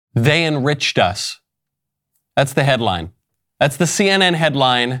They enriched us. That's the headline. That's the CNN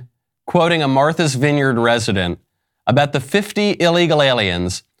headline quoting a Martha's Vineyard resident about the 50 illegal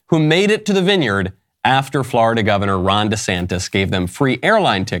aliens who made it to the Vineyard after Florida Governor Ron DeSantis gave them free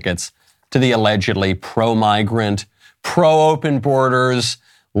airline tickets to the allegedly pro-migrant, pro-open borders,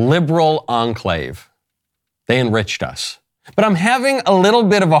 liberal enclave. They enriched us. But I'm having a little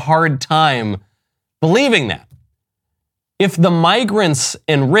bit of a hard time believing that. If the migrants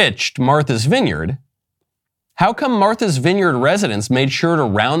enriched Martha's Vineyard, how come Martha's Vineyard residents made sure to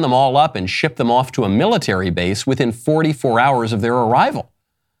round them all up and ship them off to a military base within 44 hours of their arrival?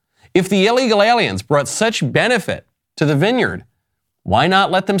 If the illegal aliens brought such benefit to the Vineyard, why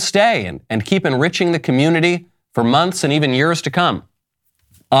not let them stay and keep enriching the community for months and even years to come?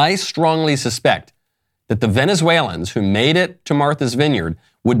 I strongly suspect that the Venezuelans who made it to Martha's Vineyard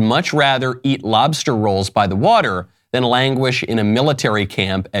would much rather eat lobster rolls by the water than languish in a military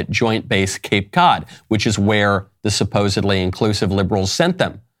camp at Joint Base Cape Cod, which is where the supposedly inclusive liberals sent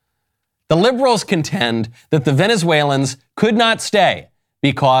them. The liberals contend that the Venezuelans could not stay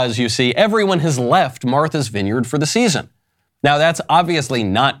because, you see, everyone has left Martha's Vineyard for the season. Now, that's obviously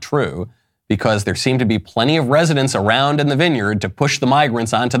not true because there seem to be plenty of residents around in the vineyard to push the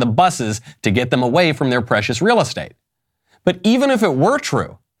migrants onto the buses to get them away from their precious real estate. But even if it were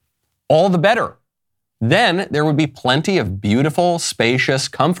true, all the better. Then there would be plenty of beautiful, spacious,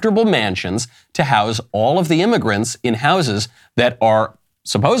 comfortable mansions to house all of the immigrants in houses that are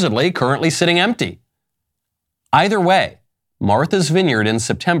supposedly currently sitting empty. Either way, Martha's Vineyard in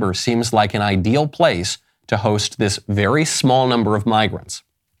September seems like an ideal place to host this very small number of migrants.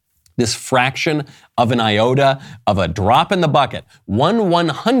 This fraction of an iota of a drop in the bucket,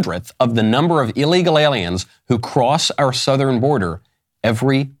 1/100th of the number of illegal aliens who cross our southern border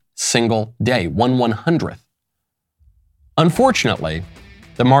every single day, 1/100th. Unfortunately,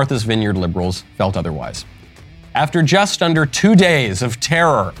 the Martha's Vineyard liberals felt otherwise. After just under 2 days of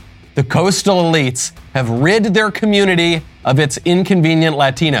terror, the coastal elites have rid their community of its inconvenient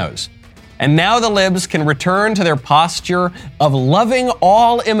Latinos. And now the libs can return to their posture of loving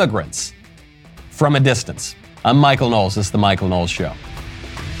all immigrants from a distance. I'm Michael Knowles. This is The Michael Knowles Show.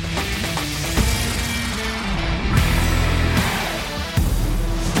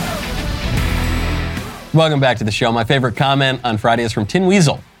 Welcome back to the show. My favorite comment on Friday is from Tin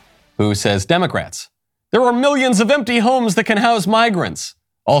Weasel, who says, Democrats, there are millions of empty homes that can house migrants.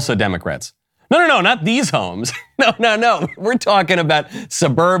 Also Democrats. No, not these homes. No. We're talking about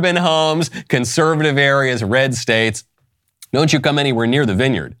suburban homes, conservative areas, red states. Don't you come anywhere near the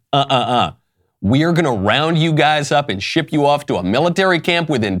Vineyard. We are going to round you guys up and ship you off to a military camp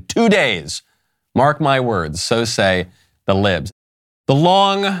within 2 days. Mark my words, so say the libs. The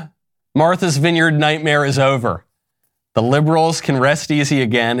long Martha's Vineyard nightmare is over. The liberals can rest easy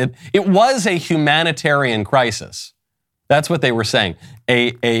again. It was a humanitarian crisis. That's what they were saying.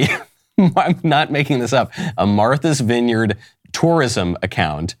 I'm not making this up. A Martha's Vineyard tourism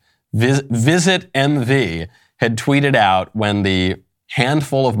account, Visit MV, had tweeted out when the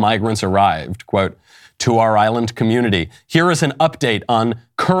handful of migrants arrived, quote, to our island community. Here is an update on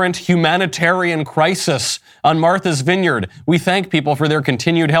current humanitarian crisis on Martha's Vineyard. We thank people for their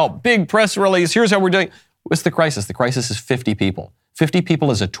continued help. Big press release. Here's how we're doing. What's the crisis? The crisis is 50 people. 50 people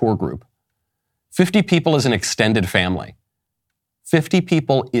is a tour group. 50 people is an extended family. 50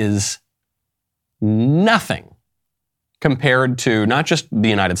 people is nothing compared to not just the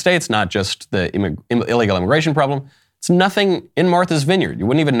United States, not just the illegal immigration problem. It's nothing in Martha's Vineyard. You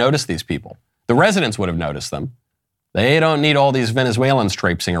wouldn't even notice these people. The residents would have noticed them. They don't need all these Venezuelans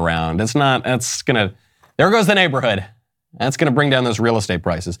traipsing around. There goes the neighborhood. That's going to bring down those real estate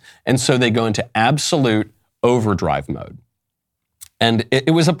prices. And so they go into absolute overdrive mode. And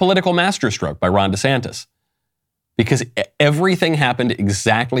it was a political masterstroke by Ron DeSantis because everything happened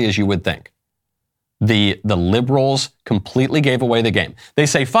exactly as you would think. The liberals completely gave away the game. They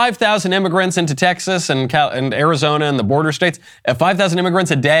say 5,000 immigrants into Texas and Arizona and the border states. 5,000 immigrants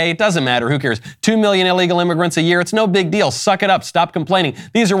a day, it doesn't matter. Who cares? 2 million illegal immigrants a year. It's no big deal. Suck it up. Stop complaining.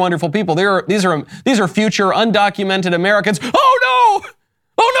 These are wonderful people. These are future undocumented Americans. Oh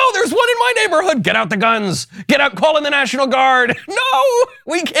no, there's one in my neighborhood. Get out the guns. Get out, call in the National Guard. No,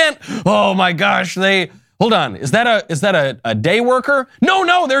 we can't. Oh my gosh, hold on, is that a day worker?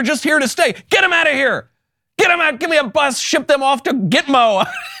 No, they're just here to stay. Get them out of here. Get them out. Give me a bus. Ship them off to Gitmo.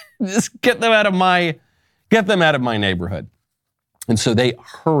 Just get them out of my neighborhood. And so they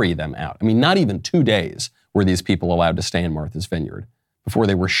hurry them out. I mean, not even 2 days were these people allowed to stay in Martha's Vineyard before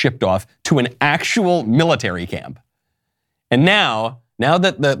they were shipped off to an actual military camp. And now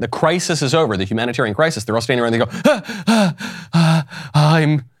that the crisis is over, the humanitarian crisis, they're all standing around and they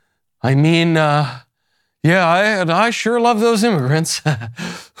go, I mean, I sure love those immigrants.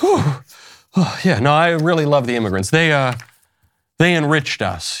 Whew. Oh, yeah, no, I really love the immigrants. They enriched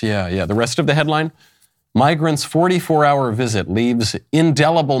us. Yeah. The rest of the headline, migrants' 44-hour visit leaves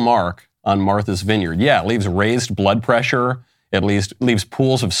indelible mark on Martha's Vineyard. Yeah, it leaves raised blood pressure. It leaves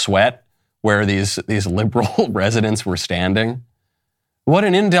pools of sweat where these liberal residents were standing. What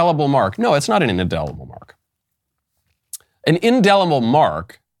an indelible mark. No, it's not an indelible mark. An indelible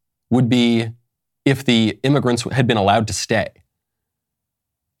mark would be if the immigrants had been allowed to stay.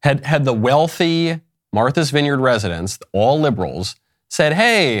 Had the wealthy Martha's Vineyard residents, all liberals, said,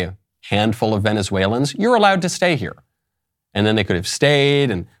 hey, handful of Venezuelans, you're allowed to stay here. And then they could have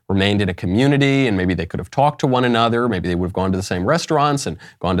stayed and remained in a community, and maybe they could have talked to one another. Maybe they would have gone to the same restaurants and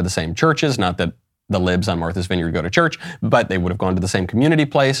gone to the same churches. Not that the libs on Martha's Vineyard go to church, but they would have gone to the same community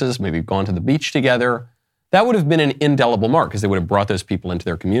places, maybe gone to the beach together. That would have been an indelible mark because they would have brought those people into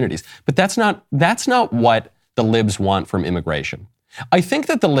their communities. But that's not what the libs want from immigration. I think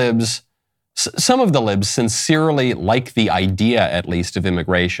that the libs, some of the libs sincerely like the idea, at least, of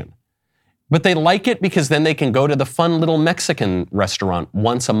immigration. But they like it because then they can go to the fun little Mexican restaurant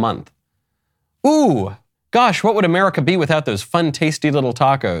once a month. Ooh, gosh, what would America be without those fun, tasty little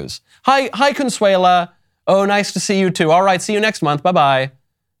tacos? Hi, Consuela. Oh, nice to see you too. All right, see you next month. Bye-bye.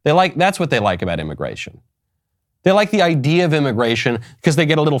 That's what they like about immigration. They like the idea of immigration because they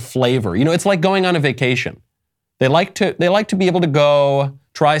get a little flavor. You know, it's like going on a vacation. They like to be able to go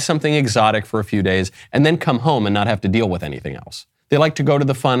try something exotic for a few days and then come home and not have to deal with anything else. They like to go to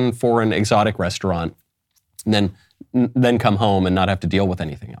the fun, foreign, exotic restaurant and then come home and not have to deal with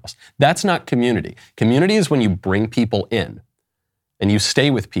anything else. That's not community. Community is when you bring people in and you stay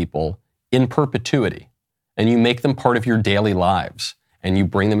with people in perpetuity and you make them part of your daily lives and you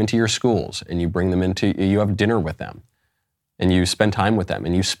bring them into your schools and you have dinner with them and you spend time with them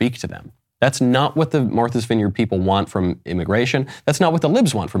and you speak to them. That's not what the Martha's Vineyard people want from immigration. That's not what the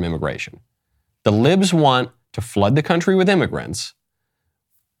libs want from immigration. The libs want to flood the country with immigrants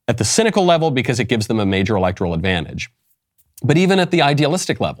at the cynical level because it gives them a major electoral advantage. But even at the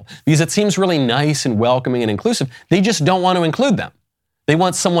idealistic level, because it seems really nice and welcoming and inclusive, they just don't want to include them. They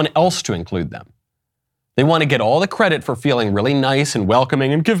want someone else to include them. They want to get all the credit for feeling really nice and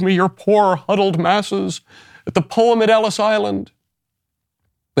welcoming and give me your poor huddled masses at the poem at Ellis Island.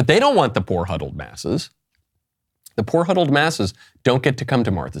 But they don't want the poor huddled masses. The poor huddled masses don't get to come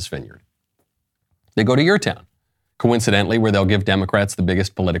to Martha's Vineyard. They go to your town, coincidentally, where they'll give Democrats the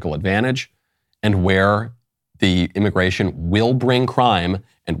biggest political advantage and where the immigration will bring crime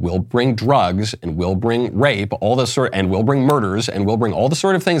and will bring drugs and will bring rape, and will bring murders and will bring all the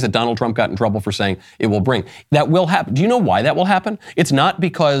sort of things that Donald Trump got in trouble for saying it will bring. That will happen. Do you know why that will happen? It's not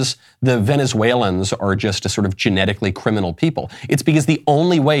because the Venezuelans are just a sort of genetically criminal people. It's because the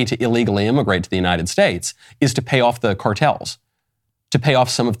only way to illegally immigrate to the United States is to pay off the cartels, to pay off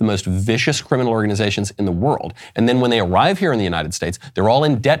some of the most vicious criminal organizations in the world. And then when they arrive here in the United States, they're all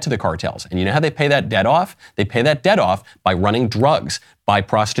in debt to the cartels. And you know how they pay that debt off? They pay that debt off by running drugs, by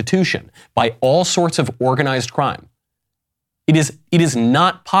prostitution, by all sorts of organized crime. It is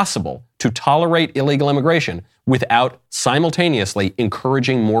not possible to tolerate illegal immigration without simultaneously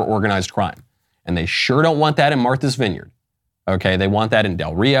encouraging more organized crime. And they sure don't want that in Martha's Vineyard. Okay, they want that in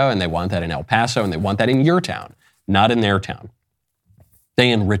Del Rio, and they want that in El Paso, and they want that in your town, not in their town.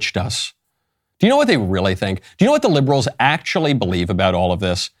 They enriched us. Do you know what they really think? Do you know what the liberals actually believe about all of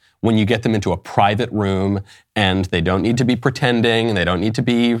this when you get them into a private room and they don't need to be pretending and they don't need to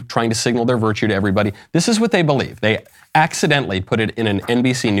be trying to signal their virtue to everybody? This is what they believe. They accidentally put it in an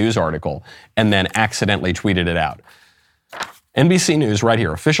NBC News article and then accidentally tweeted it out. NBC News right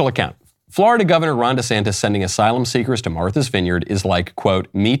here, official account. Florida Governor Ron DeSantis sending asylum seekers to Martha's Vineyard is like,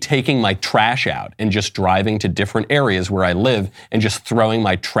 quote, me taking my trash out and just driving to different areas where I live and just throwing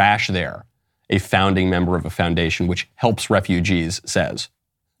my trash there, a founding member of a foundation which helps refugees says.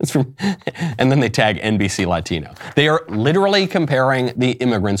 And then they tag NBC Latino. They are literally comparing the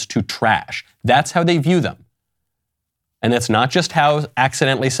immigrants to trash. That's how they view them. And that's not just how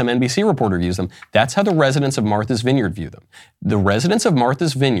accidentally some NBC reporter views them. That's how the residents of Martha's Vineyard view them. The residents of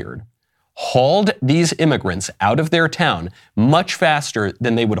Martha's Vineyard hauled these immigrants out of their town much faster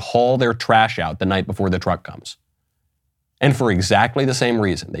than they would haul their trash out the night before the truck comes. And for exactly the same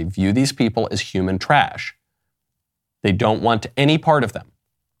reason. They view these people as human trash. They don't want any part of them.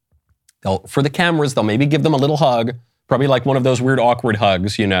 For the cameras, they'll maybe give them a little hug, probably like one of those weird awkward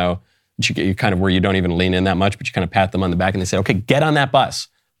hugs, you know, you kind of where you don't even lean in that much, but you kind of pat them on the back and they say, okay, get on that bus.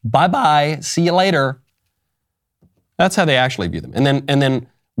 Bye-bye. See you later. That's how they actually view them. And then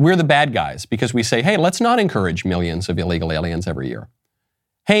we're the bad guys because we say, hey, let's not encourage millions of illegal aliens every year.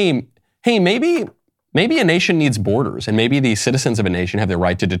 hey, maybe a nation needs borders, and maybe the citizens of a nation have the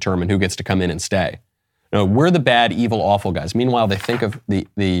right to determine who gets to come in and stay. No, we're the bad, evil, awful guys. Meanwhile, they think of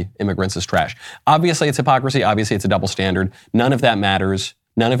the immigrants as trash. Obviously, it's hypocrisy. Obviously, it's a double standard. None of that matters.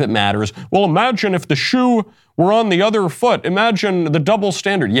 None of it matters. Well, imagine if the shoe were on the other foot. Imagine the double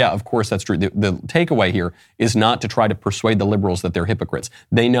standard. Yeah, of course, that's true. The takeaway here is not to try to persuade the liberals that they're hypocrites.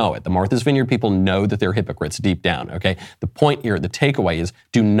 They know it. The Martha's Vineyard people know that they're hypocrites deep down, okay? The point here, the takeaway is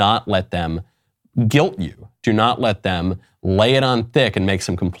do not let them guilt you. Do not let them lay it on thick and make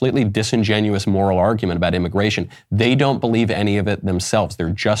some completely disingenuous moral argument about immigration. They don't believe any of it themselves. They're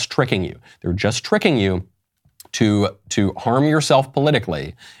just tricking you. They're just tricking you to harm yourself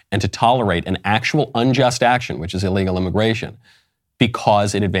politically and to tolerate an actual unjust action, which is illegal immigration,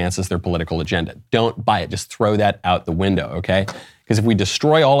 because it advances their political agenda. Don't buy it. Just throw that out the window, okay? Because if we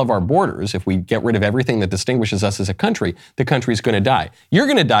destroy all of our borders, if we get rid of everything that distinguishes us as a country, the country's going to die. You're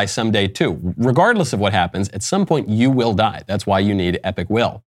going to die someday too. Regardless of what happens, at some point you will die. That's why you need Epic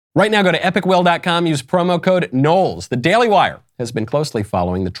Will. Right now, go to epicwill.com, use promo code Knowles. The Daily Wire has been closely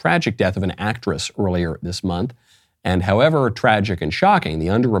following the tragic death of an actress earlier this month. And however tragic and shocking, the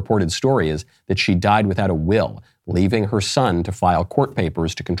underreported story is that she died without a will, leaving her son to file court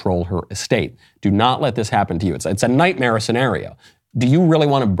papers to control her estate. Do not let this happen to you. It's a nightmare scenario. Do you really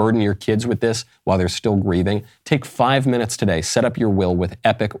want to burden your kids with this while they're still grieving? Take 5 minutes today. Set up your will with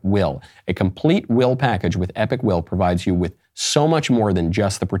Epic Will. A complete will package with Epic Will provides you with so much more than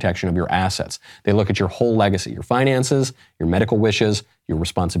just the protection of your assets. They look at your whole legacy, your finances, your medical wishes, your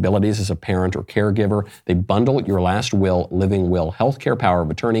responsibilities as a parent or caregiver. They bundle your last will, living will, healthcare power of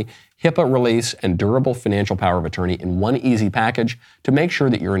attorney, HIPAA release, and durable financial power of attorney in one easy package to make sure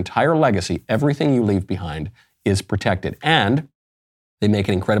that your entire legacy, everything you leave behind, is protected. And they make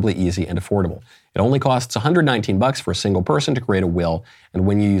it incredibly easy and affordable. It only costs $119 for a single person to create a will, and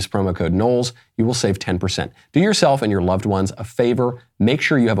when you use promo code Knowles, you will save 10%. Do yourself and your loved ones a favor. Make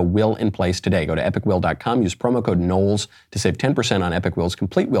sure you have a will in place today. Go to epicwill.com, use promo code Knowles to save 10% on Epic Will's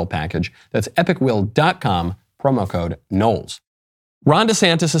complete will package. That's epicwill.com, promo code Knowles. Ron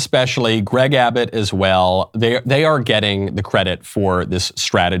DeSantis especially, Greg Abbott as well, they are getting the credit for this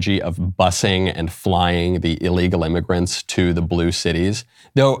strategy of busing and flying the illegal immigrants to the blue cities.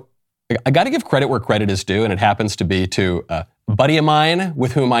 Though, I got to give credit where credit is due, and it happens to be to a buddy of mine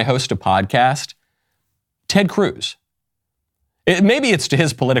with whom I host a podcast, Ted Cruz. Maybe it's to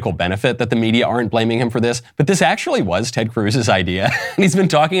his political benefit that the media aren't blaming him for this, but this actually was Ted Cruz's idea. And he's been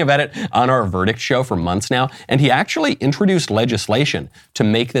talking about it on our Verdict show for months now. And he actually introduced legislation to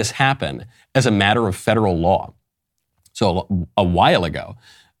make this happen as a matter of federal law. So a while ago,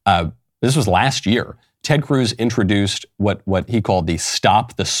 this was last year, Ted Cruz introduced what he called the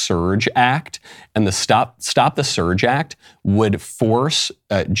Stop the Surge Act. And the Stop the Surge Act would force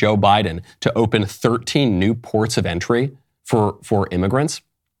Joe Biden to open 13 new ports of entry for immigrants.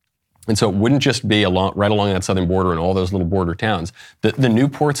 And so it wouldn't just be right along that southern border and all those little border towns. The new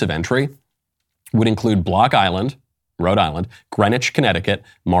ports of entry would include Block Island, Rhode Island, Greenwich, Connecticut,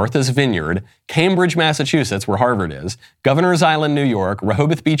 Martha's Vineyard, Cambridge, Massachusetts, where Harvard is, Governor's Island, New York,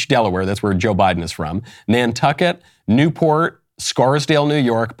 Rehoboth Beach, Delaware, that's where Joe Biden is from, Nantucket, Newport, Scarsdale, New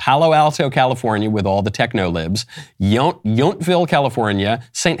York, Palo Alto, California, with all the techno-libs, Yountville, California,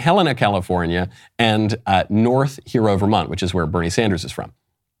 St. Helena, California, and North Hero, Vermont, which is where Bernie Sanders is from.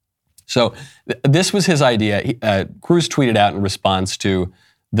 So this was his idea. Cruz tweeted out in response to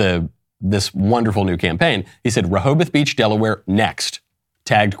this wonderful new campaign. He said, Rehoboth Beach, Delaware, next.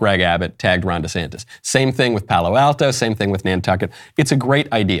 Tagged Greg Abbott, tagged Ron DeSantis. Same thing with Palo Alto, same thing with Nantucket. It's a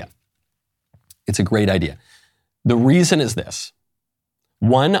great idea. It's a great idea. The reason is this.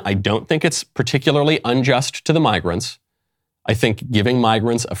 One, I don't think it's particularly unjust to the migrants. I think giving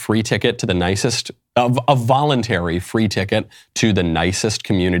migrants a free ticket to the nicest, a voluntary free ticket to the nicest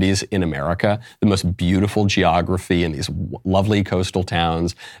communities in America, the most beautiful geography in these lovely coastal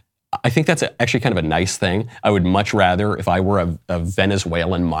towns, I think that's actually kind of a nice thing. I would much rather, if I were a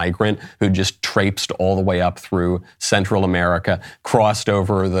Venezuelan migrant who just traipsed all the way up through Central America, crossed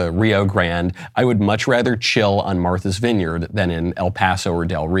over the Rio Grande, I would much rather chill on Martha's Vineyard than in El Paso or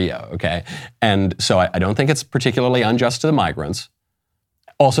Del Rio, okay? And so I don't think it's particularly unjust to the migrants.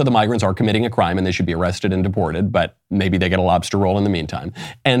 Also, the migrants are committing a crime and they should be arrested and deported, but maybe they get a lobster roll in the meantime.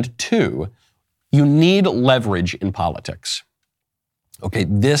 And two, you need leverage in politics. Okay,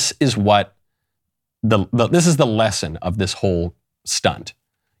 this is this is the lesson of this whole stunt.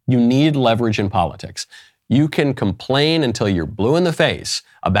 You need leverage in politics. You can complain until you're blue in the face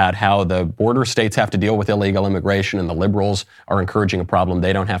about how the border states have to deal with illegal immigration and the liberals are encouraging a problem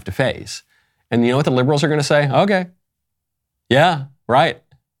they don't have to face. And you know what the liberals are going to say? Okay, yeah, right.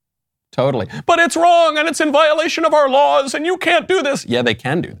 Totally. But it's wrong and it's in violation of our laws and you can't do this. Yeah, they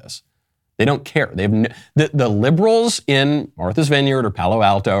can do this. They don't care. The liberals in Martha's Vineyard or Palo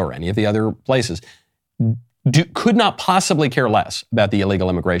Alto or any of the other places could not possibly care less about the illegal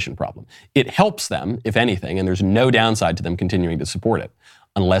immigration problem. It helps them, if anything, and there's no downside to them continuing to support it,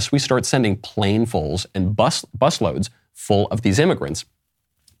 unless we start sending planefuls and busloads full of these immigrants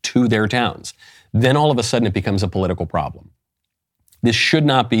to their towns. Then all of a sudden it becomes a political problem. This should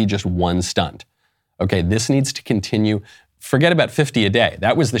not be just one stunt. Okay, this needs to continue. Forget about 50 a day.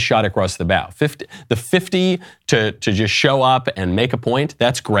 That was the shot across the bow. 50 to just show up and make a point,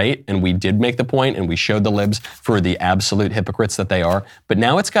 that's great. And we did make the point and we showed the libs for the absolute hypocrites that they are. But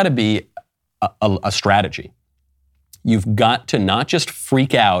now it's got to be a strategy. You've got to not just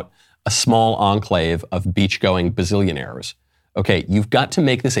freak out a small enclave of beach-going bazillionaires. Okay, you've got to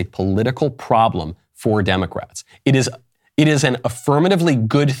make this a political problem for Democrats. It is an affirmatively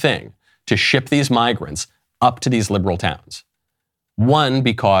good thing to ship these migrants up to these liberal towns. One,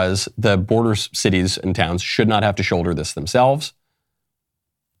 because the border cities and towns should not have to shoulder this themselves.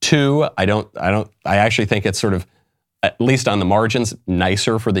 Two, I actually think it's sort of, at least on the margins,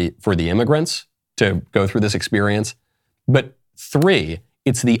 nicer for the immigrants to go through this experience. But three,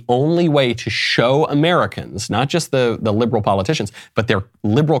 it's the only way to show Americans, not just the liberal politicians, but their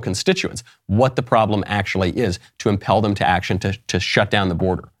liberal constituents, what the problem actually is, to impel them to action to shut down the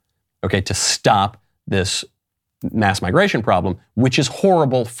border, okay, to stop this mass migration problem, which is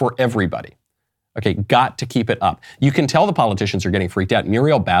horrible for everybody. Okay, got to keep it up. You can tell the politicians are getting freaked out.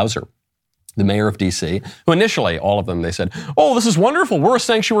 Muriel Bowser, the mayor of D.C., who initially, all of them, they said, oh, this is wonderful. We're a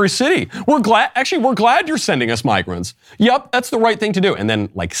sanctuary city. We're glad you're sending us migrants. Yep, that's the right thing to do. And then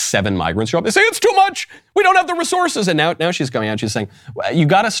like 7 migrants show up. They say, it's too much. We don't have the resources. And now she's going out, she's saying, well, you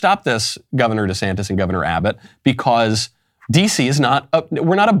got to stop this, Governor DeSantis and Governor Abbott, because D.C.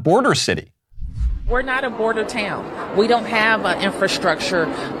 we're not a border city. We're not a border town. We don't have an infrastructure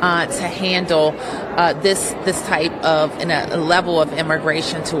to handle this type of a level of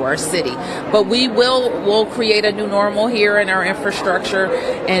immigration to our city. But we'll create a new normal here in our infrastructure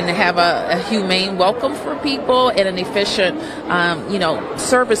and have a humane welcome for people and an efficient,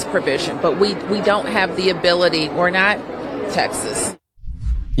 service provision. But we don't have the ability. We're not Texas.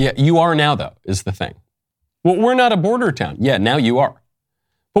 Yeah, you are now, though, is the thing. Well, we're not a border town. Yeah, now you are.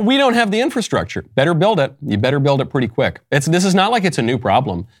 But we don't have the infrastructure. Better build it. You better build it pretty quick. This is not like it's a new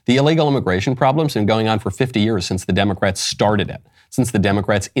problem. The illegal immigration problem's been going on for 50 years since the Democrats started it, since the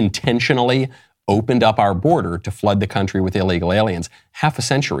Democrats intentionally opened up our border to flood the country with illegal aliens half a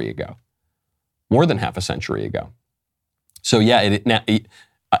century ago, more than half a century ago. So yeah,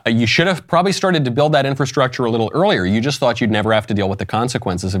 you should have probably started to build that infrastructure a little earlier. You just thought you'd never have to deal with the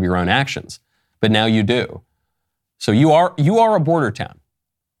consequences of your own actions, but now you do. So you are a border town.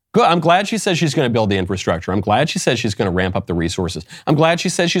 Good. I'm glad she says she's going to build the infrastructure. I'm glad she says she's going to ramp up the resources. I'm glad she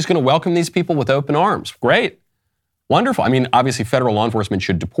says she's going to welcome these people with open arms. Great. Wonderful. I mean, obviously, federal law enforcement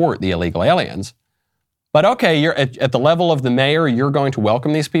should deport the illegal aliens. But okay, you're at the level of the mayor, you're going to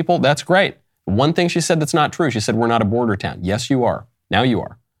welcome these people. That's great. One thing she said that's not true. She said, we're not a border town. Yes, you are. Now you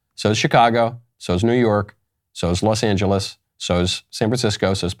are. So is Chicago. So is New York. So is Los Angeles. So is San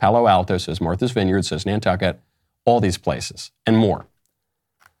Francisco. So is Palo Alto. So is Martha's Vineyard. So is Nantucket. All these places and more.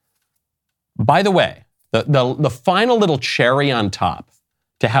 By the way, the final little cherry on top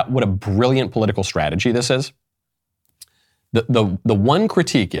to what a brilliant political strategy this is, the one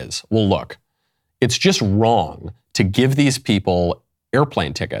critique is, well, look, it's just wrong to give these people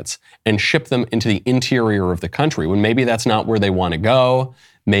airplane tickets and ship them into the interior of the country when maybe that's not where they want to go.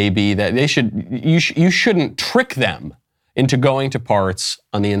 Maybe that you shouldn't trick them into going to parts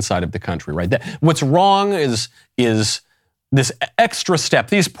on the inside of the country, right? What's wrong is this extra step.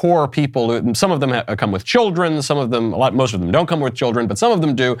 These poor people, some of them come with children, most of them don't come with children, but some of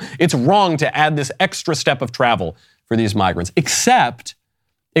them do. It's wrong to add this extra step of travel for these migrants, except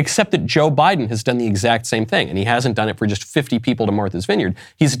that Joe Biden has done the exact same thing, and he hasn't done it for just 50 people to Martha's Vineyard.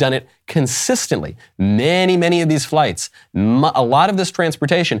 He's done it consistently. Many of these flights, a lot of this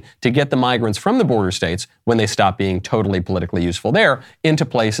transportation to get the migrants from the border states, when they stop being totally politically useful there, into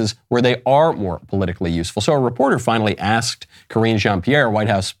places where they are more politically useful. So a reporter finally asked Karine Jean-Pierre, White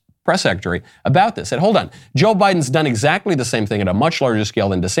House press secretary, about this. Said, hold on, Joe Biden's done exactly the same thing at a much larger scale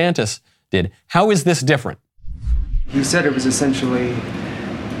than DeSantis did. How is this different? He said it was essentially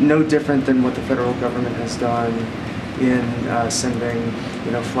no different than what the federal government has done in sending,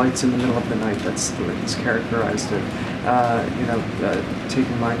 flights in the middle of the night. That's the way he's characterized it.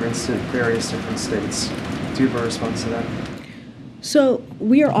 Taking migrants to various different states. Do you have a response to that? So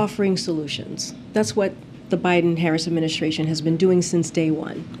we are offering solutions. That's what the Biden-Harris administration has been doing since day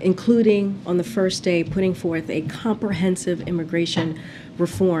one, including on the first day putting forth a comprehensive immigration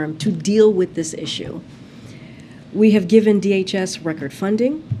reform to deal with this issue. We have given DHS record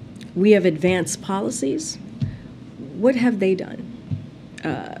funding. We have advanced policies. What have they done?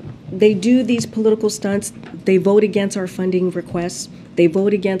 They do these political stunts. They vote against our funding requests. They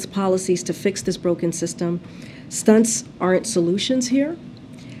vote against policies to fix this broken system. Stunts aren't solutions here.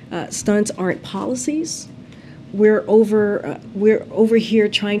 Stunts aren't policies. We're over here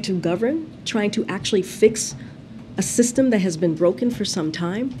trying to govern, trying to actually fix a system that has been broken for some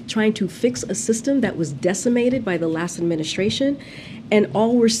time, trying to fix a system that was decimated by the last administration, and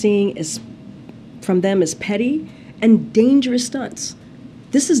all we're seeing is from them is petty and dangerous stunts.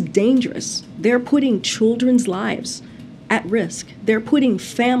 This is dangerous. They're putting children's lives at risk. They're putting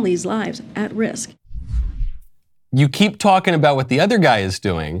families' lives at risk. You keep talking about what the other guy is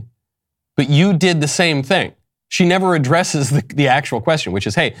doing, but you did the same thing. She never addresses the actual question, which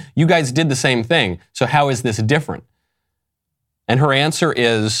is, hey, you guys did the same thing, so how is this different? And her answer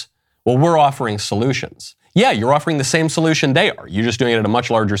is, well, we're offering solutions. Yeah, you're offering the same solution they are. You're just doing it at a much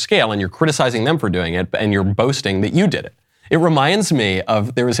larger scale, and you're criticizing them for doing it, and you're boasting that you did it. It reminds me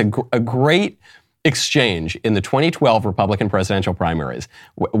of, there was a great exchange in the 2012 Republican presidential primaries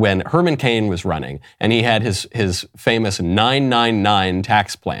when Herman Cain was running, and he had his famous 999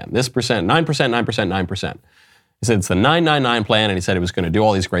 tax plan. This percent, 9%, 9%, 9%. He said it's the 999 plan, and he said it was going to do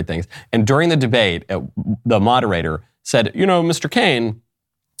all these great things. And during the debate, the moderator said, you know, Mr. Cain,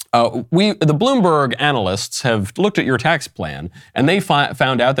 the Bloomberg analysts have looked at your tax plan, and they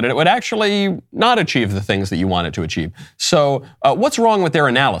found out that it would actually not achieve the things that you want it to achieve. So what's wrong with their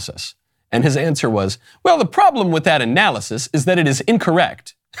analysis? And his answer was, well, the problem with that analysis is that it is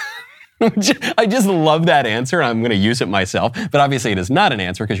incorrect. I just love that answer, and I'm going to use it myself. But obviously it is not an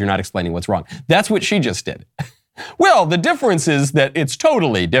answer because you're not explaining what's wrong. That's what she just did. Well, the difference is that it's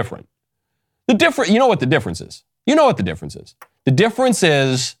totally different. You know what the difference is. You know what the difference is. The difference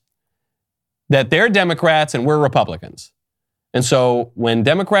is that they're Democrats and we're Republicans. And so when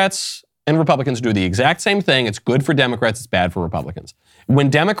Democrats and Republicans do the exact same thing, it's good for Democrats, it's bad for Republicans. When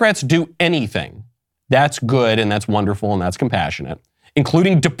Democrats do anything, that's good and that's wonderful and that's compassionate,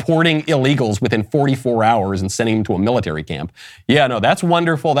 including deporting illegals within 44 hours and sending them to a military camp. Yeah, no, that's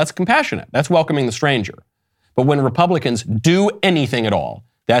wonderful, that's compassionate, that's welcoming the stranger. But when Republicans do anything at all,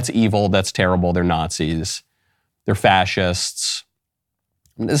 that's evil, that's terrible, they're Nazis, they're fascists.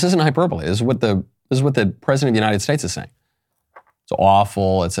 This isn't hyperbole. This is what the President of the United States is saying. It's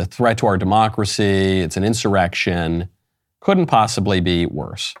awful. It's a threat to our democracy. It's an insurrection. Couldn't possibly be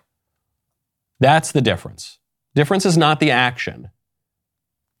worse. That's the difference. Difference is not the action.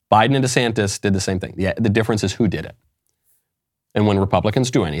 Biden and DeSantis did the same thing. The difference is who did it. And when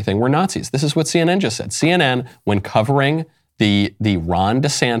Republicans do anything, we're Nazis. This is what CNN just said. CNN, when covering the Ron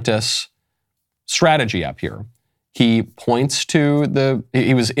DeSantis strategy up here, he points to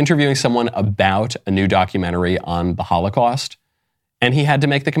he was interviewing someone about a new documentary on the Holocaust, and he had to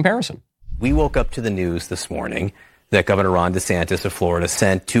make the comparison. We woke up to the news this morning that Governor Ron DeSantis of Florida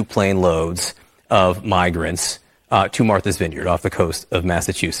sent 2 plane loads of migrants to Martha's Vineyard off the coast of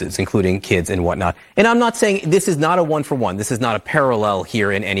Massachusetts, including kids and whatnot. And I'm not saying this is not a one-for-one. This is not a parallel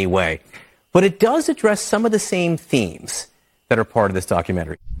here in any way. But it does address some of the same themes that are part of this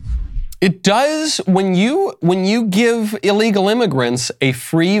documentary. It does. When you give illegal immigrants a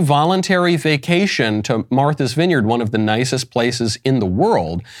free voluntary vacation to Martha's Vineyard, one of the nicest places in the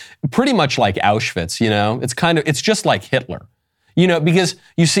world, pretty much like Auschwitz, you know, it's just like Hitler. You know, because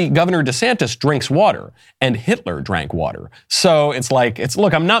you see, Governor DeSantis drinks water and Hitler drank water. So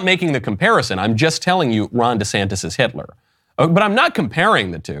look, I'm not making the comparison. I'm just telling you Ron DeSantis is Hitler. But I'm not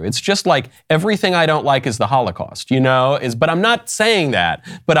comparing the two. It's just like everything I don't like is the Holocaust, you know, but I'm not saying that,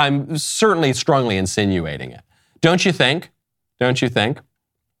 but I'm certainly strongly insinuating it. Don't you think? Don't you think?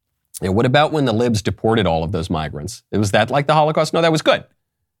 Yeah, what about when the libs deported all of those migrants? Was that like the Holocaust? No, that was good.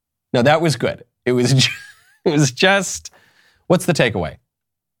 No, that was good. It was just, what's the takeaway?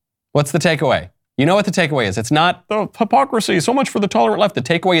 What's the takeaway? You know what the takeaway is. It's not the hypocrisy, so much for the tolerant left. The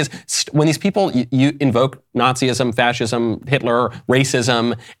takeaway is when these people you invoke Nazism, fascism, Hitler,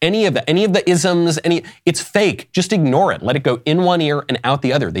 racism, any of the isms, it's fake. Just ignore it. Let it go in one ear and out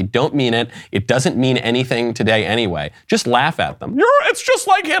the other. They don't mean it. It doesn't mean anything today anyway. Just laugh at them. It's just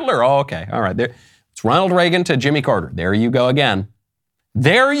like Hitler. Oh, okay. All right. It's Ronald Reagan to Jimmy Carter. There you go again.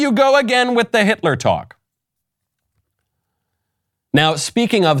 There you go again with the Hitler talk. Now,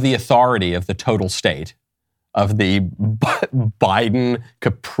 speaking of the authority of the total state, of the Biden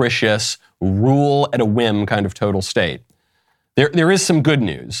capricious rule at a whim kind of total state, there is some good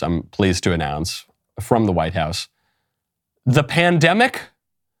news, I'm pleased to announce. from the White House. The pandemic,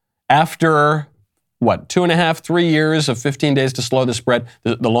 after 2.5, 3 years of 15 days to slow the spread,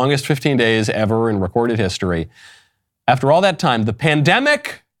 the longest 15 days ever in recorded history. After all that time, the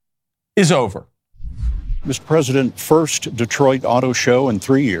pandemic is over. Mr. President, first Detroit Auto Show in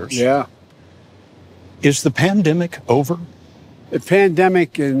 3 years. Yeah. Is the pandemic over? The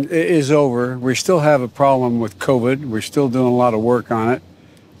pandemic is over. We still have a problem with COVID. We're still doing a lot of work on it.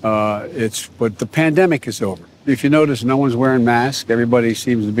 But the pandemic is over. If you notice, no one's wearing masks. Everybody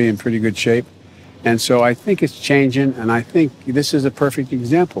seems to be in pretty good shape. And so I think it's changing, and I think this is a perfect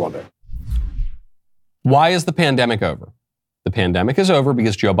example of it. Why is the pandemic over? The pandemic is over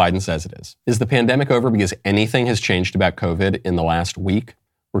because Joe Biden says it is. Is the pandemic over because anything has changed about COVID in the last week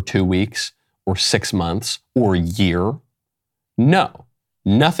or 2 weeks or 6 months or a year? No,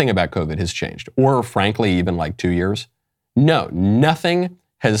 nothing about COVID has changed. Or frankly, even like 2 years. No, nothing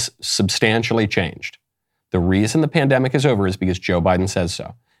has substantially changed. The reason the pandemic is over is because Joe Biden says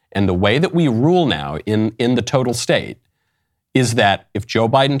so. And the way that we rule now in the total state is that if Joe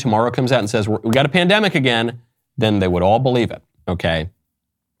Biden tomorrow comes out and says, we got a pandemic again, then they would all believe it, okay?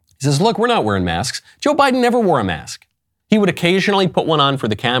 He says, look, we're not wearing masks. Joe Biden never wore a mask. He would occasionally put one on for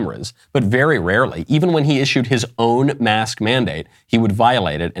the cameras, but very rarely. Even when he issued his own mask mandate, he would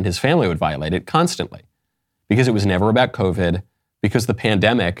violate it and his family would violate it constantly because it was never about COVID, because the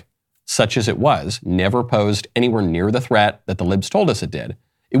pandemic, such as it was, never posed anywhere near the threat that the libs told us it did.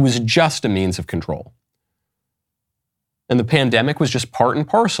 It was just a means of control. And the pandemic was just part and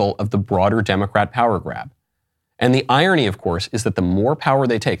parcel of the broader Democrat power grab. And the irony, of course, is that the more power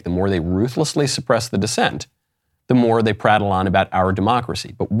they take, the more they ruthlessly suppress the dissent, the more they prattle on about our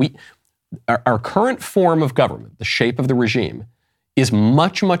democracy. But our current form of government, the shape of the regime, is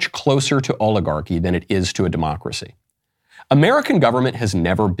much, much closer to oligarchy than it is to a democracy. American government has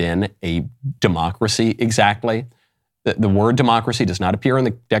never been a democracy exactly. The word democracy does not appear in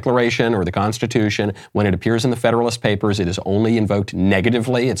the Declaration or the Constitution. When it appears in the Federalist Papers, it is only invoked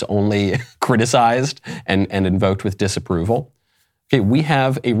negatively. It's only criticized and invoked with disapproval. Okay, we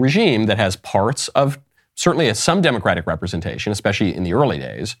have a regime that has parts of certainly some democratic representation, especially in the early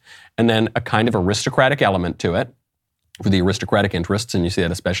days, and then a kind of aristocratic element to it for the aristocratic interests, and you see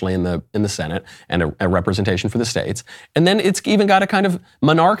that especially in the Senate, and a representation for the states. And then it's even got a kind of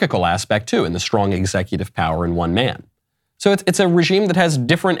monarchical aspect too, in the strong executive power in one man. So it's a regime that has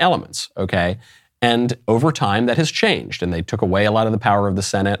different elements, okay? And over time that has changed, and they took away a lot of the power of the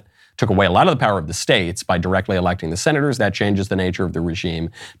Senate, took away a lot of the power of the states by directly electing the senators. That changes the nature of the regime.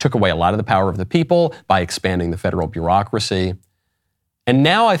 Took away a lot of the power of the people by expanding the federal bureaucracy. And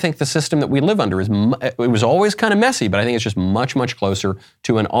now I think the system that we live under it was always kind of messy, but I think it's just much, much closer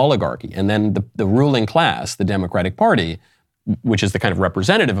to an oligarchy. And then the ruling class, the Democratic Party, which is the kind of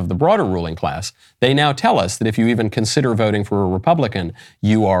representative of the broader ruling class, they now tell us that if you even consider voting for a Republican,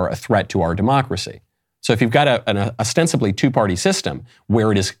 you are a threat to our democracy. So if you've got an ostensibly two-party system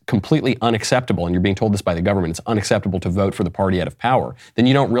where it is completely unacceptable, and you're being told this by the government, it's unacceptable to vote for the party out of power, then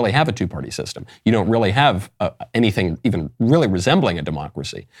you don't really have a two-party system. You don't really have anything even really resembling a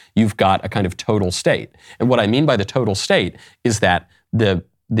democracy. You've got a kind of total state. And what I mean by the total state is that the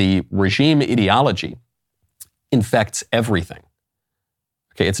regime ideology infects everything.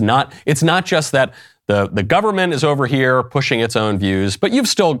 Okay, it's not just that the government is over here pushing its own views, but you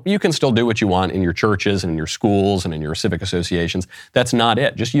can still do what you want in your churches and in your schools and in your civic associations. That's not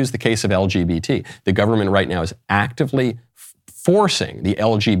it. Just use the case of LGBT. The government right now is actively forcing the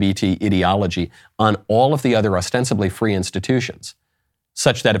LGBT ideology on all of the other ostensibly free institutions,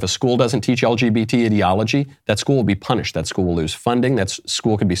 such that if a school doesn't teach LGBT ideology, that school will be punished. That school will lose funding. That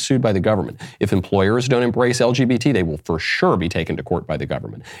school could be sued by the government. If employers don't embrace LGBT, they will for sure be taken to court by the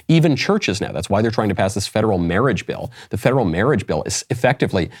government. Even churches now, that's why they're trying to pass this federal marriage bill. The federal marriage bill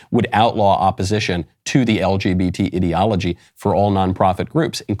effectively would outlaw opposition to the LGBT ideology for all nonprofit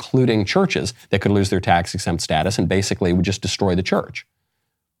groups, including churches that could lose their tax-exempt status and basically would just destroy the church.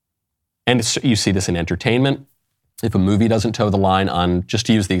 And you see this in entertainment. If a movie doesn't toe the line on, just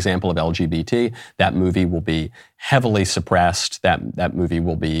to use the example of LGBT, that movie will be heavily suppressed. That movie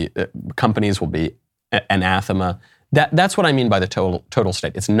will be, companies will be anathema. That's what I mean by the total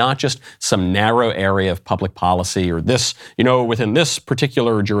state. It's not just some narrow area of public policy or this, within this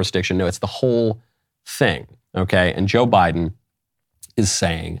particular jurisdiction. No, it's the whole thing, okay? And Joe Biden is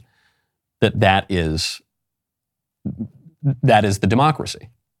saying that is the democracy.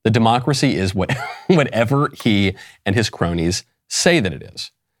 The democracy is whatever he and his cronies say that it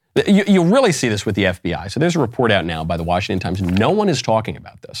is. You really see this with the FBI. So there's a report out now by the Washington Times. No one is talking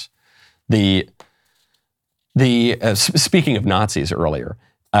about this. Speaking of Nazis earlier,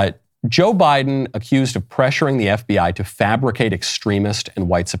 Joe Biden accused of pressuring the FBI to fabricate extremist and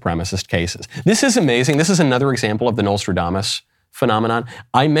white supremacist cases. This is amazing. This is another example of the Nostradamus phenomenon.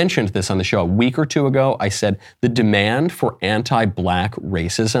 I mentioned this on the show a week or two ago. I said the demand for anti-black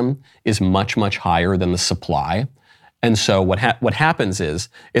racism is much, much higher than the supply. And so what happens is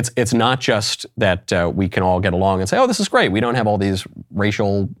it's not just that we can all get along and say, oh, this is great. We don't have all these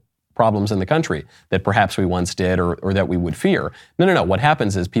racial problems in the country that perhaps we once did or that we would fear. No. What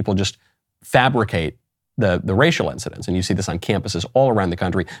happens is people just fabricate the racial incidents. And you see this on campuses all around the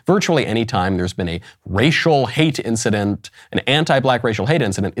country. Virtually any time there's been a racial hate incident, an anti-black racial hate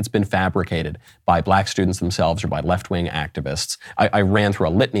incident, it's been fabricated by black students themselves or by left-wing activists. I ran through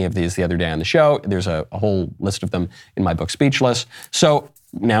a litany of these the other day on the show. There's a whole list of them in my book, Speechless. So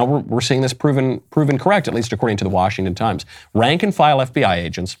now we're seeing this proven correct, at least according to the Washington Times. Rank-and-file FBI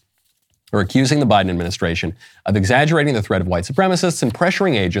agents are accusing the Biden administration of exaggerating the threat of white supremacists and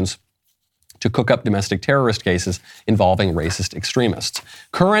pressuring agents to cook up domestic terrorist cases involving racist extremists.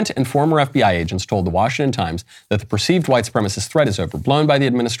 Current and former FBI agents told the Washington Times that the perceived white supremacist threat is overblown by the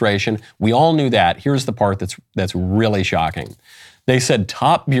administration. We all knew that. Here's the part that's really shocking. They said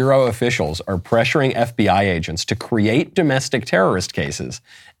top bureau officials are pressuring FBI agents to create domestic terrorist cases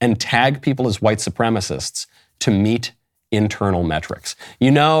and tag people as white supremacists to meet internal metrics. You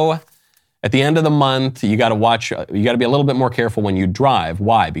know, at the end of the month, you got to be a little bit more careful when you drive.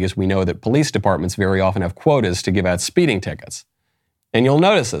 Why? Because we know that police departments very often have quotas to give out speeding tickets. And you'll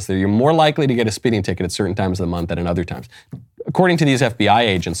notice this, that you're more likely to get a speeding ticket at certain times of the month than at other times. According to these FBI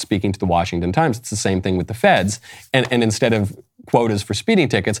agents speaking to the Washington Times, it's the same thing with the feds. And instead of quotas for speeding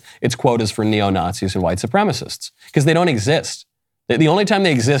tickets, it's quotas for neo-Nazis and white supremacists. Because they don't exist. The only time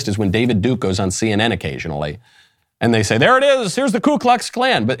they exist is when David Duke goes on CNN occasionally. And they say, there it is, here's the Ku Klux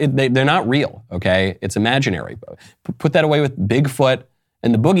Klan. But they're not real, okay? It's imaginary. Put that away with Bigfoot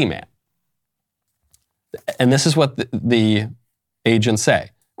and the boogeyman. And this is what the agents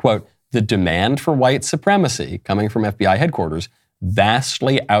say. Quote, the demand for white supremacy coming from FBI headquarters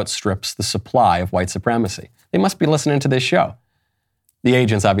vastly outstrips the supply of white supremacy. They must be listening to this show. The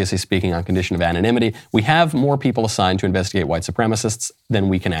agent's obviously speaking on condition of anonymity. We have more people assigned to investigate white supremacists than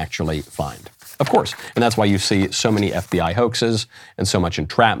we can actually find. Of course. And that's why you see so many FBI hoaxes and so much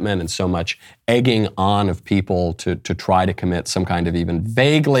entrapment and so much egging on of people to try to commit some kind of even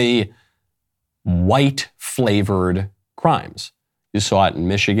vaguely white-flavored crimes. You saw it in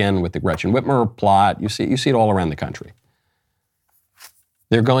Michigan with the Gretchen Whitmer plot. You see it all around the country.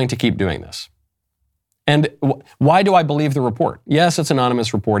 They're going to keep doing this. And why do I believe the report? Yes, it's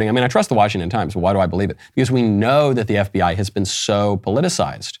anonymous reporting. I mean, I trust the Washington Times, but why do I believe it? Because we know that the FBI has been so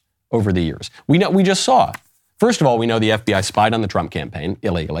politicized over the years. We just saw. First of all, we know the FBI spied on the Trump campaign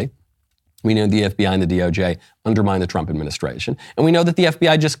illegally. We know the FBI and the DOJ undermined the Trump administration. And we know that the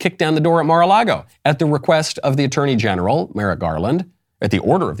FBI just kicked down the door at Mar-a-Lago at the request of the Attorney General, Merrick Garland, at the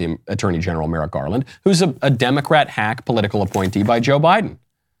order of the Attorney General, Merrick Garland, who's a Democrat hack political appointee by Joe Biden.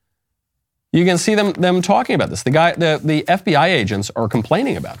 You can see them talking about this. The FBI agents are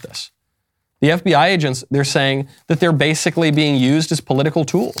complaining about this. The FBI agents, they're saying that they're basically being used as political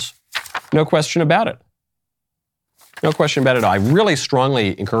tools. No question about it. No question about it at all. I really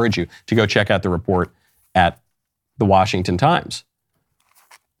strongly encourage you to go check out the report at the Washington Times,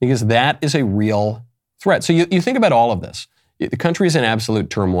 because that is a real threat. So you think about all of this. The country is in absolute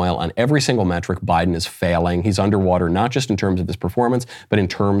turmoil on every single metric. Biden is failing. He's underwater, not just in terms of his performance, but in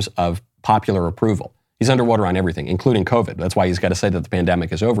terms of popular approval. He's underwater on everything, including COVID. That's why he's got to say that the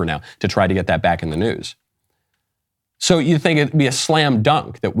pandemic is over now, to try to get that back in the news. So you think it'd be a slam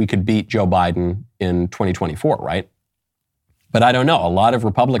dunk that we could beat Joe Biden in 2024, right? But I don't know. A lot of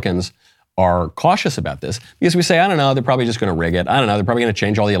Republicans are cautious about this because we say, I don't know, they're probably just going to rig it. I don't know, they're probably going to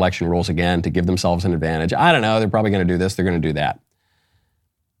change all the election rules again to give themselves an advantage. I don't know, they're probably going to do this, they're going to do that.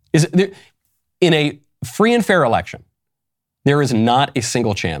 In a free and fair election, there is not a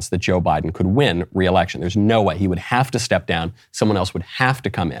single chance that Joe Biden could win re-election. There's no way. He would have to step down. Someone else would have to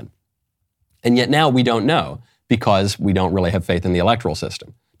come in. And yet now we don't know because we don't really have faith in the electoral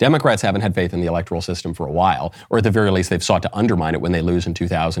system. Democrats haven't had faith in the electoral system for a while, or at the very least, they've sought to undermine it when they lose in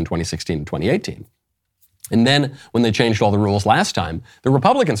 2000, 2016, and 2018. And then when they changed all the rules last time, the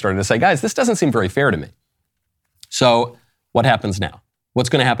Republicans started to say, guys, this doesn't seem very fair to me. So what happens now? What's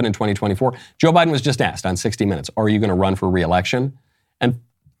going to happen in 2024? Joe Biden was just asked on 60 Minutes, are you going to run for re-election? And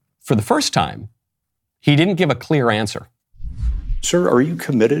for the first time, he didn't give a clear answer. Sir, are you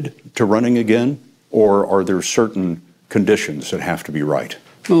committed to running again, or are there certain conditions that have to be right?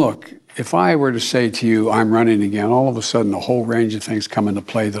 Look, if I were to say to you, I'm running again, all of a sudden a whole range of things come into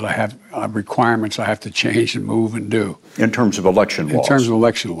play that I have requirements I have to change and move and do. In terms of election laws? In terms of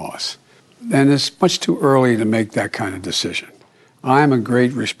election laws. And it's much too early to make that kind of decision. I'm a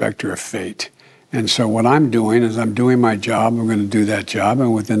great respecter of fate. And so what I'm doing is I'm doing my job. I'm going to do that job.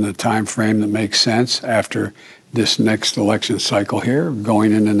 And within the time frame that makes sense after this next election cycle here,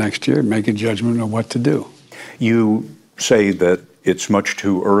 going into next year, make a judgment of what to do. You say that it's much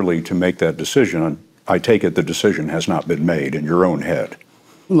too early to make that decision. I take it the decision has not been made in your own head.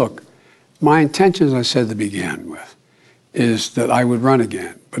 Look, my intention, as I said to begin with, is that I would run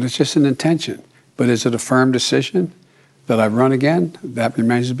again. But it's just an intention. But is it a firm decision that I run again? That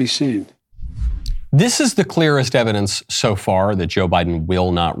remains to be seen. This is the clearest evidence so far that Joe Biden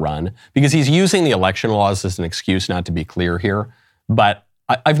will not run, because he's using the election laws as an excuse not to be clear here. But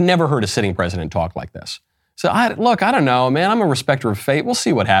I've never heard a sitting president talk like this. So I don't know, man. I'm a respecter of fate. We'll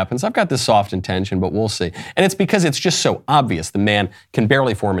see what happens. I've got this soft intention, but we'll see. And it's because it's just so obvious. The man can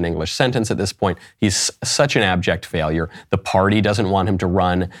barely form an English sentence at this point. He's such an abject failure. The party doesn't want him to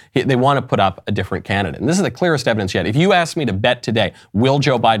run. They want to put up a different candidate. And this is the clearest evidence yet. If you asked me to bet today, will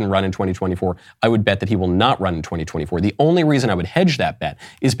Joe Biden run in 2024? I would bet that he will not run in 2024. The only reason I would hedge that bet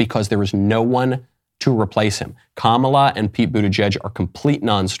is because there is no one to replace him. Kamala and Pete Buttigieg are complete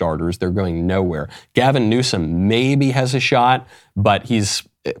non-starters. They're going nowhere. Gavin Newsom maybe has a shot, but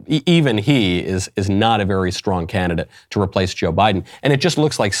even he is not a very strong candidate to replace Joe Biden. And it just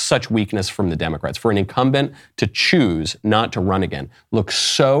looks like such weakness from the Democrats. For an incumbent to choose not to run again looks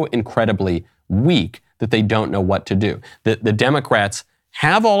so incredibly weak that they don't know what to do. The Democrats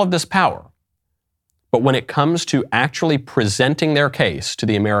have all of this power, but when it comes to actually presenting their case to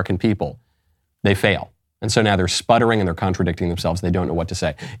the American people, they fail. And so now they're sputtering and they're contradicting themselves. They don't know what to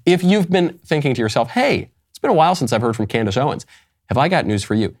say. If you've been thinking to yourself, hey, it's been a while since I've heard from Candace Owens, have I got news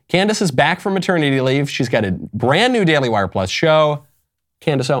for you? Candace is back from maternity leave. She's got a brand new Daily Wire Plus show,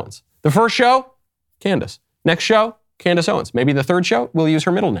 Candace Owens. The first show, Candace. Next show, Candace Owens. Maybe the third show, we'll use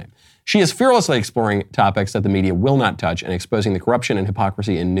her middle name. She is fearlessly exploring topics that the media will not touch and exposing the corruption and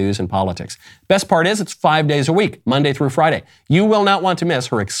hypocrisy in news and politics. Best part is it's 5 days a week, Monday through Friday. You will not want to miss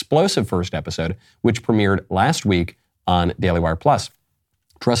her explosive first episode, which premiered last week on Daily Wire Plus.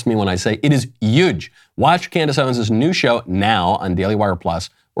 Trust me when I say it is huge. Watch Candace Owens' new show now on Daily Wire Plus,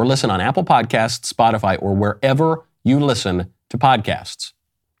 or listen on Apple Podcasts, Spotify, or wherever you listen to podcasts.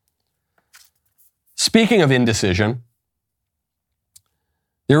 Speaking of indecision,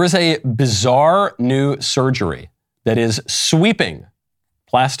 there is a bizarre new surgery that is sweeping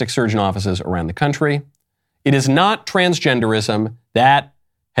plastic surgeon offices around the country. It is not transgenderism. That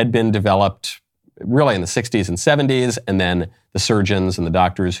had been developed really in the 60s and 70s, and then the surgeons and the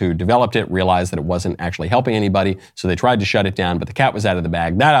doctors who developed it realized that it wasn't actually helping anybody, so they tried to shut it down, but the cat was out of the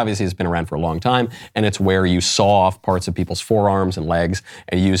bag. That obviously has been around for a long time, and it's where you saw off parts of people's forearms and legs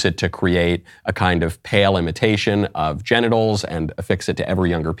and use it to create a kind of pale imitation of genitals and affix it to ever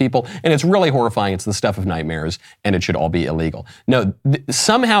younger people. And it's really horrifying. It's the stuff of nightmares, and it should all be illegal. No,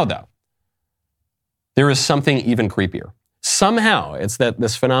 somehow, though, there is something even creepier. Somehow, it's that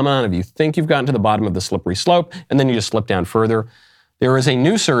this phenomenon of you think you've gotten to the bottom of the slippery slope, and then you just slip down further. There is a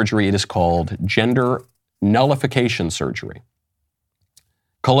new surgery. It is called gender nullification surgery,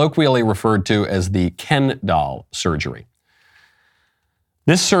 colloquially referred to as the Ken doll surgery.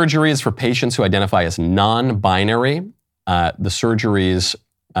 This surgery is for patients who identify as non-binary. The surgeries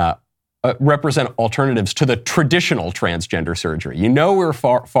represent alternatives to the traditional transgender surgery. You know we're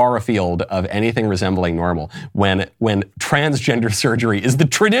far afield of anything resembling normal when transgender surgery is the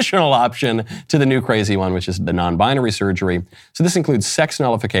traditional option to the new crazy one, which is the non-binary surgery. So this includes sex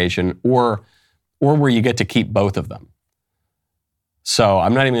nullification or where you get to keep both of them. So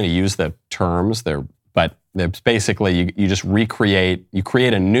I'm not even going to use the terms there, but it's basically you just create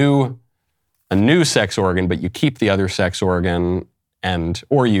a new sex organ, but you keep the other sex organ,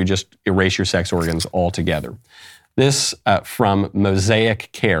 or you just erase your sex organs altogether. This from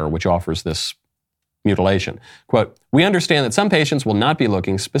Mosaic Care, which offers this mutilation. Quote, "We understand that some patients will not be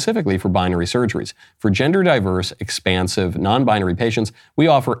looking specifically for binary surgeries. For gender diverse, expansive, non-binary patients, we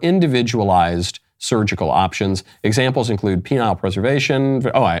offer individualized surgical options. Examples include penile preservation."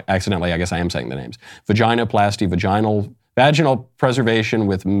 I guess I am saying the names. Vaginoplasty, vaginal preservation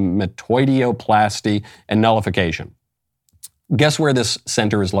with metoidioplasty, and nullification. Guess where this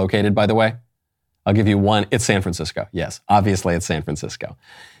center is located, by the way? I'll give you one. It's San Francisco. Yes, obviously it's San Francisco.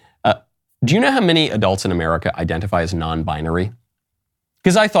 Do you know how many adults in America identify as non-binary?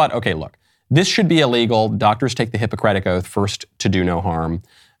 Because I thought, okay, look, this should be illegal. Doctors take the Hippocratic Oath first to do no harm.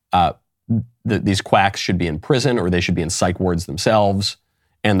 These quacks should be in prison, or they should be in psych wards themselves.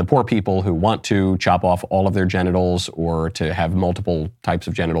 And the poor people who want to chop off all of their genitals or to have multiple types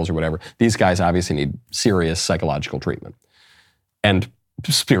of genitals or whatever, these guys obviously need serious psychological treatment and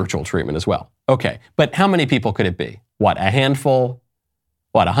spiritual treatment as well. Okay, but how many people could it be? What, a handful?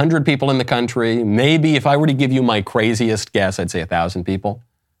 What, 100 people in the country? Maybe if I were to give you my craziest guess, I'd say 1,000 people.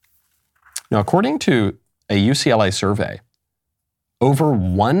 Now, according to a UCLA survey, over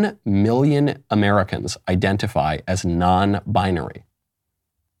 1 million Americans identify as non-binary.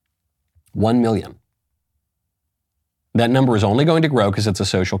 1 million. That number is only going to grow because it's a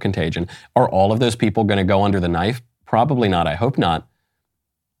social contagion. Are all of those people going to go under the knife? Probably not. I hope not.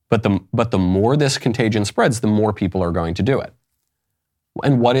 But the more this contagion spreads, the more people are going to do it.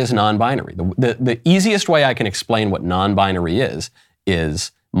 And what is non-binary? The easiest way I can explain what non-binary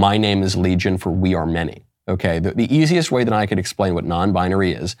is my name is Legion for we are many. Okay, the easiest way that I could explain what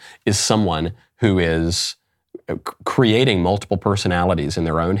non-binary is someone who is creating multiple personalities in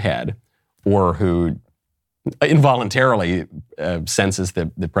their own head, or who involuntarily senses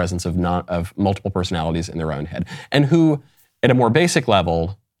the presence of multiple personalities in their own head, and who, at a more basic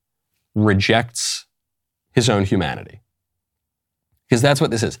level, rejects his own humanity. Because that's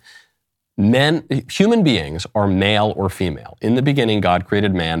what this is. Human beings are male or female. In the beginning, God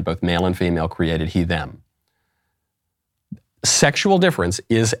created man, both male and female created he, them. Sexual difference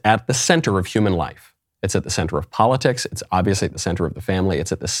is at the center of human life. It's at the center of politics. It's obviously at the center of the family.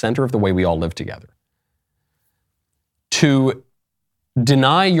 It's at the center of the way we all live together. To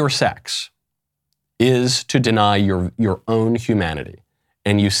deny your sex is to deny your own humanity.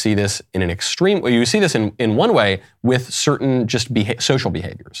 And you see this in an extreme way. You see this in one way with certain just social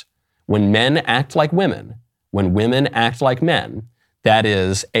behaviors. When men act like women, when women act like men, that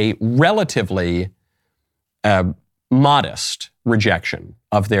is a relatively modest rejection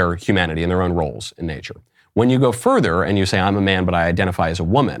of their humanity and their own roles in nature. When you go further and you say, I'm a man, but I identify as a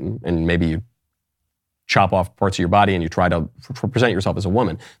woman, and maybe you chop off parts of your body and you try to present yourself as a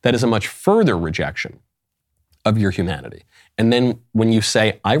woman, that is a much further rejection of your humanity. And then when you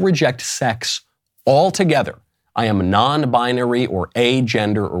say, I reject sex altogether, I am non-binary or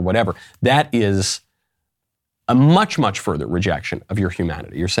agender or whatever, that is a much, much further rejection of your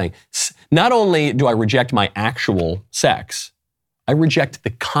humanity. You're saying, not only do I reject my actual sex, I reject the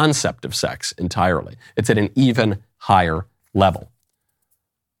concept of sex entirely. It's at an even higher level.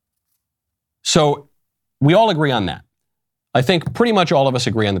 So we all agree on that. I think pretty much all of us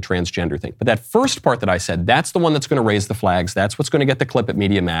agree on the transgender thing. But that first part that I said, that's the one that's going to raise the flags. That's what's going to get the clip at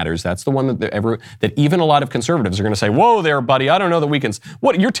Media Matters. That's the one that even a lot of conservatives are going to say, whoa there, buddy, I don't know that we can...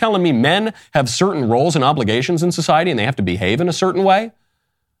 What, you're telling me men have certain roles and obligations in society and they have to behave in a certain way?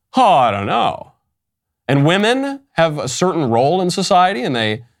 Oh, I don't know. And women have a certain role in society and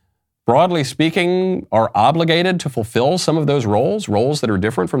they, broadly speaking, are obligated to fulfill some of those roles that are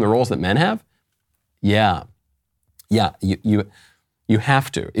different from the roles that men have? Yeah, you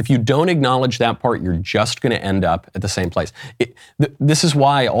have to. If you don't acknowledge that part, you're just going to end up at the same place. This is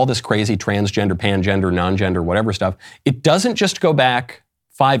why all this crazy transgender, pangender, non-gender, whatever stuff, it doesn't just go back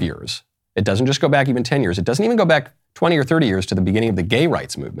 5 years. It doesn't just go back even 10 years. It doesn't even go back 20 or 30 years to the beginning of the gay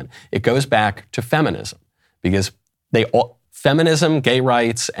rights movement. It goes back to feminism because feminism, gay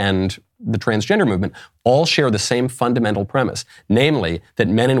rights, and the transgender movement all share the same fundamental premise, namely that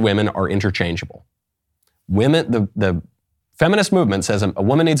men and women are interchangeable. The feminist movement says a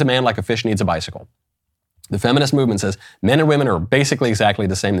woman needs a man like a fish needs a bicycle. The feminist movement says men and women are basically exactly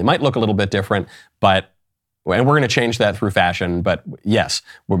the same. They might look a little bit different, and we're going to change that through fashion, but yes,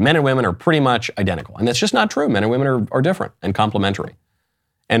 men and women are pretty much identical. And that's just not true. Men and women are different and complementary.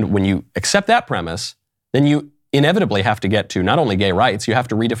 And when you accept that premise, then you inevitably have to get to not only gay rights, you have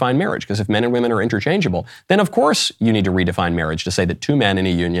to redefine marriage. Because if men and women are interchangeable, then of course you need to redefine marriage to say that 2 men in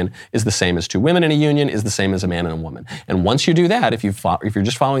a union is the same as 2 women in a union is the same as a man and a woman. And once you do that, if you're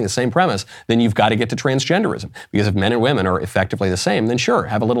just following the same premise, then you've got to get to transgenderism. Because if men and women are effectively the same, then sure,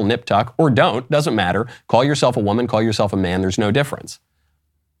 have a little nip tuck or don't, doesn't matter. Call yourself a woman, call yourself a man, there's no difference.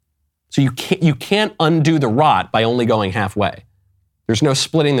 So you can't undo the rot by only going halfway. There's no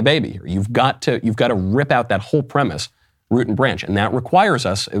splitting the baby here. You've got to rip out that whole premise, root and branch. And that requires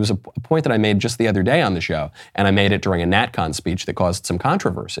us, it was a point that I made just the other day on the show, and I made it during a NatCon speech that caused some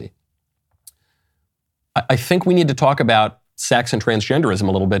controversy. I think we need to talk about sex and transgenderism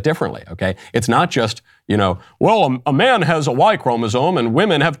a little bit differently, okay? It's not just, a man has a Y chromosome and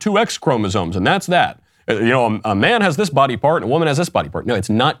women have 2 X chromosomes, and that's that. A man has this body part and a woman has this body part. No, it's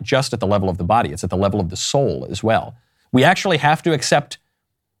not just at the level of the body. It's at the level of the soul as well. We actually have to accept,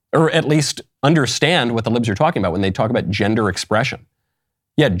 or at least understand what the libs are talking about when they talk about gender expression.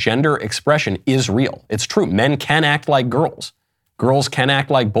 Yeah, gender expression is real. It's true. Men can act like girls. girls can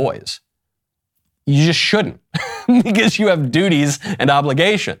act like boys. You just shouldn't because you have duties and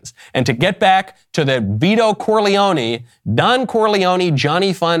obligations. And to get back to the Vito Corleone, Don Corleone,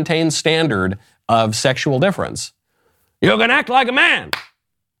 Johnny Fontaine standard of sexual difference, you can act like a man.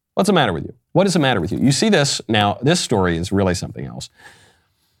 What's the matter with you? What is the matter with you? You see this now, this story is really something else.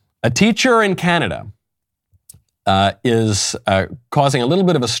 A teacher in Canada is causing a little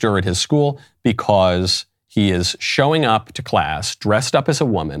bit of a stir at his school because he is showing up to class dressed up as a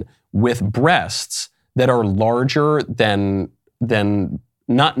woman with breasts that are larger than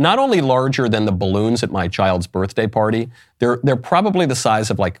not only larger than the balloons at my child's birthday party, they're probably the size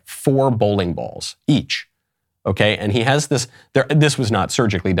of like 4 bowling balls each. Okay, and he has this, this was not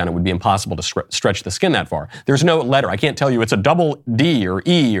surgically done. It would be impossible to stretch the skin that far. There's no letter. I can't tell you it's a double D or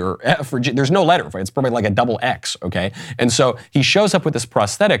E or F or G. There's no letter for it. It's probably like a double X, okay? And so he shows up with this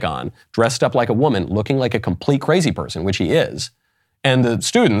prosthetic on, dressed up like a woman, looking like a complete crazy person, which he is. And the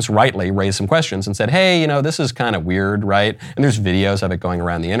students rightly raised some questions and said, hey, this is kind of weird, right? And there's videos of it going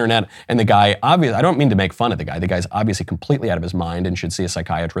around the internet. And the guy, obviously, I don't mean to make fun of the guy. The guy's obviously completely out of his mind and should see a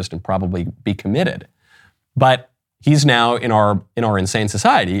psychiatrist and probably be committed. But he's now, in our insane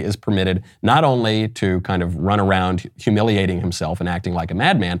society, is permitted not only to kind of run around humiliating himself and acting like a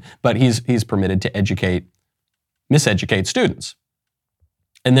madman, but he's permitted to miseducate students.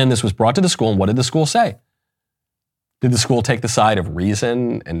 And then this was brought to the school, and what did the school say? Did the school take the side of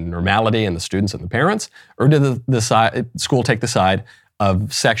reason and normality and the students and the parents? Or did the school take the side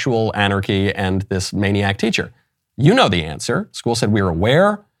of sexual anarchy and this maniac teacher? You know the answer. School said, we are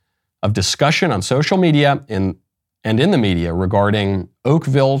aware of discussion on social media and in the media regarding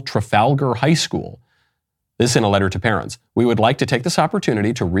Oakville Trafalgar High School. This in a letter to parents. We would like to take this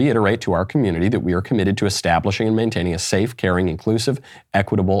opportunity to reiterate to our community that we are committed to establishing and maintaining a safe, caring, inclusive,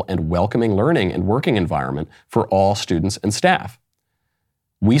 equitable, and welcoming learning and working environment for all students and staff.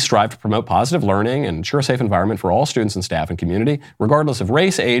 We strive to promote positive learning and ensure a safe environment for all students and staff and community, regardless of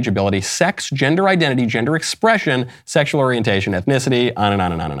race, age, ability, sex, gender identity, gender expression, sexual orientation, ethnicity, on and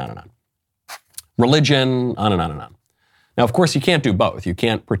on and on and on and on. Religion, on and on and on. Now, of course, you can't do both. You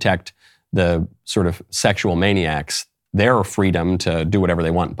can't protect the sort of sexual maniacs, their freedom to do whatever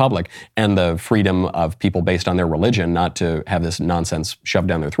they want in public, and the freedom of people based on their religion not to have this nonsense shoved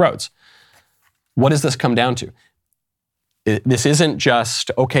down their throats. What does this come down to? This isn't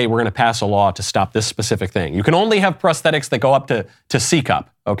just, okay, we're going to pass a law to stop this specific thing. You can only have prosthetics that go up to C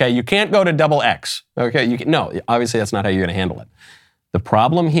cup, okay? You can't go to double X, okay? No, obviously that's not how you're going to handle it. The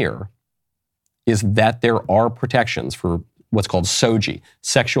problem here is that there are protections for what's called SOGI,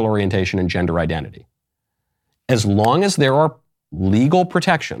 sexual orientation and gender identity. As long as there are legal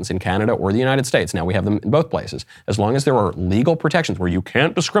protections in Canada or the United States, now we have them in both places, as long as there are legal protections where you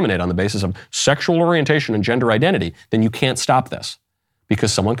can't discriminate on the basis of sexual orientation and gender identity, then you can't stop this.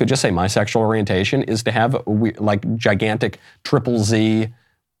 Because someone could just say, my sexual orientation is to have like gigantic triple Z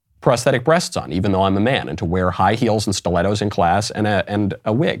prosthetic breasts on, even though I'm a man, and to wear high heels and stilettos in class and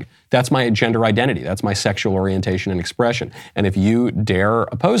a wig. That's my gender identity. That's my sexual orientation and expression. And if you dare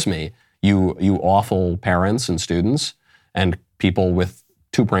oppose me, you awful parents and students and people with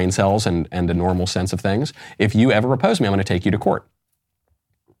 2 brain cells and a normal sense of things, if you ever oppose me, I'm going to take you to court.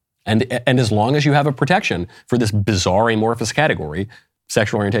 And as long as you have a protection for this bizarre amorphous category,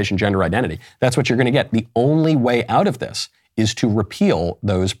 sexual orientation, gender identity, that's what you're going to get. The only way out of this is to repeal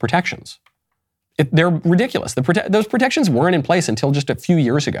those protections. They're ridiculous. Those protections weren't in place until just a few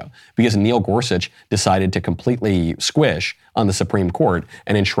years ago because Neil Gorsuch decided to completely squish on the Supreme Court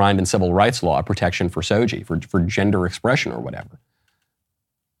and enshrined in civil rights law a protection for SOGI, for gender expression or whatever.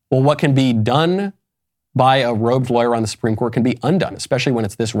 Well, what can be done by a robed lawyer on the Supreme Court can be undone, especially when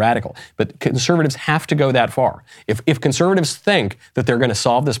it's this radical. But conservatives have to go that far. If conservatives think that they're going to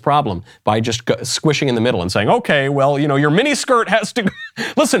solve this problem by just squishing in the middle and saying, okay, well, your mini skirt has to,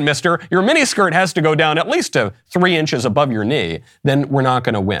 listen, mister, your mini skirt has to go down at least to 3 inches above your knee, then we're not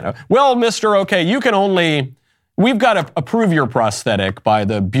going to win. Well, mister, okay, we've got to approve your prosthetic by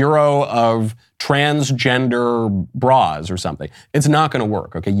the Bureau of Transgender Bras or something. It's not going to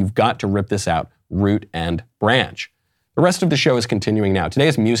work, okay? You've got to rip this out root and branch. The rest of the show is continuing now. Today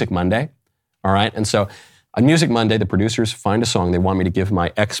is Music Monday, all right? And so on Music Monday, the producers find a song. They want me to give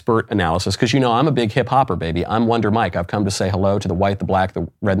my expert analysis because, I'm a big hip-hopper, baby. I'm Wonder Mike. I've come to say hello to the white, the black, the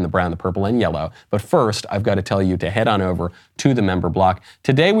red, and the brown, the purple, and yellow. But first, I've got to tell you to head on over to the member block.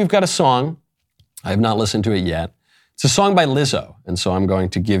 Today, we've got a song. I have not listened to it yet. It's a song by Lizzo, and so I'm going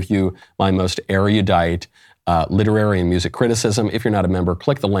to give you my most erudite literary and music criticism. If you're not a member,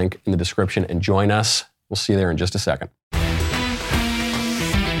 click the link in the description and join us. We'll see you there in just a second.